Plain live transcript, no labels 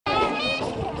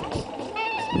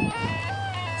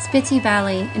Spiti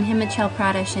Valley in Himachal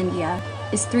Pradesh, India,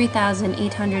 is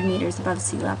 3,800 meters above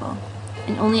sea level,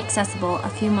 and only accessible a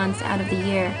few months out of the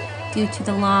year due to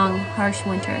the long, harsh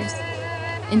winters.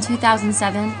 In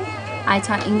 2007, I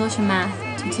taught English and math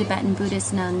to Tibetan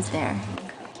Buddhist nuns there.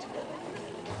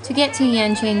 To get to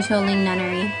Yanchen Choling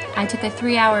Nunnery, I took a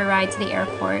 3-hour ride to the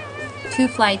airport, 2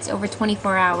 flights over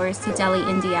 24 hours to Delhi,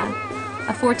 India,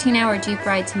 a 14-hour jeep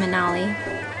ride to Manali,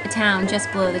 a town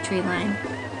just below the tree line,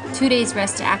 2 days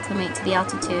rest to acclimate to the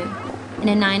altitude, and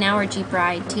a 9-hour jeep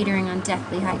ride teetering on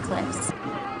deathly high cliffs.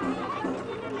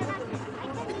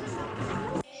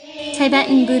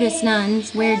 Tibetan Buddhist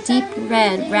nuns wear deep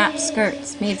red wrapped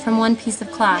skirts made from one piece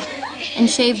of cloth and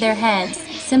shave their heads,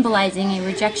 symbolizing a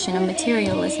rejection of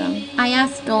materialism. I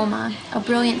asked Dolma, a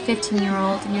brilliant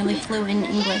 15-year-old nearly fluent in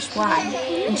English, why,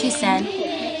 and she said,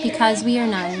 "Because we are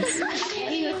nuns."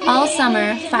 All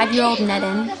summer, 5-year-old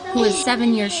Nedin, who was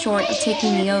 7 years short of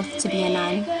taking the oath to be a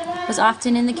nun, was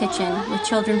often in the kitchen with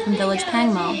children from Village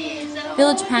Pangmo.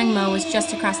 Village Pangmo was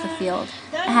just across the field.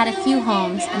 It had a few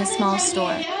homes and a small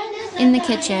store. In the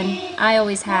kitchen, I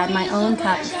always had my own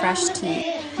cup of fresh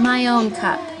tea. My own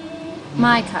cup.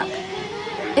 My cup.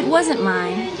 It wasn't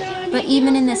mine, but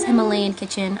even in this Himalayan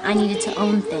kitchen, I needed to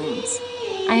own things.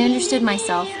 I understood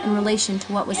myself in relation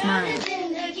to what was mine.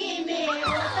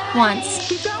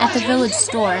 Once, at the village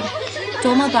store,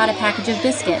 Dolma bought a package of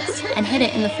biscuits and hid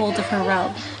it in the fold of her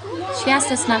robe. She asked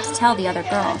us not to tell the other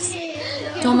girls.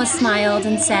 Dolma smiled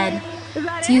and said,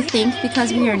 "Do you think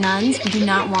because we are nuns we do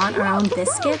not want our own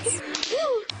biscuits?"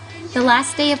 The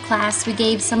last day of class, we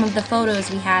gave some of the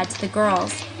photos we had to the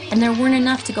girls, and there weren't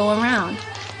enough to go around.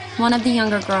 One of the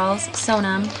younger girls,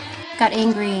 Sonam, got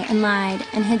angry and lied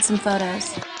and hid some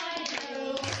photos.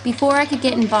 Before I could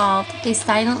get involved, they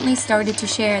silently started to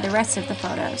share the rest of the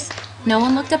photos. No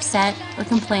one looked upset or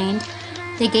complained.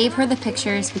 They gave her the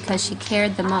pictures because she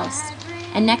cared the most,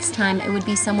 and next time it would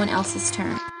be someone else's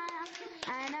turn.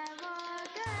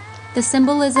 The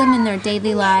symbolism in their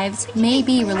daily lives may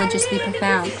be religiously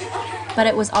profound, but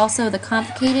it was also the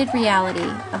complicated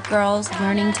reality of girls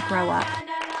learning to grow up.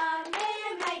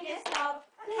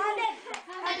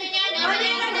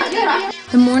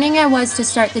 The morning I was to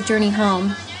start the journey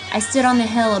home, I stood on the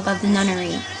hill above the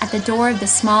nunnery, at the door of the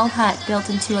small hut built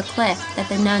into a cliff that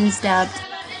the nuns dubbed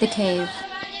the cave.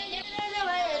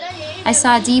 I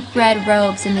saw deep red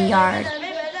robes in the yard.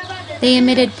 They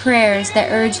emitted prayers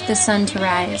that urged the sun to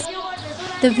rise.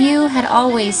 The view had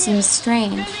always seemed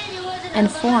strange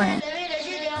and foreign.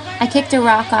 I kicked a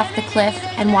rock off the cliff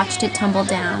and watched it tumble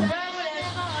down,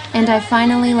 and I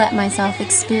finally let myself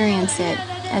experience it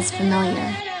as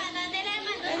familiar.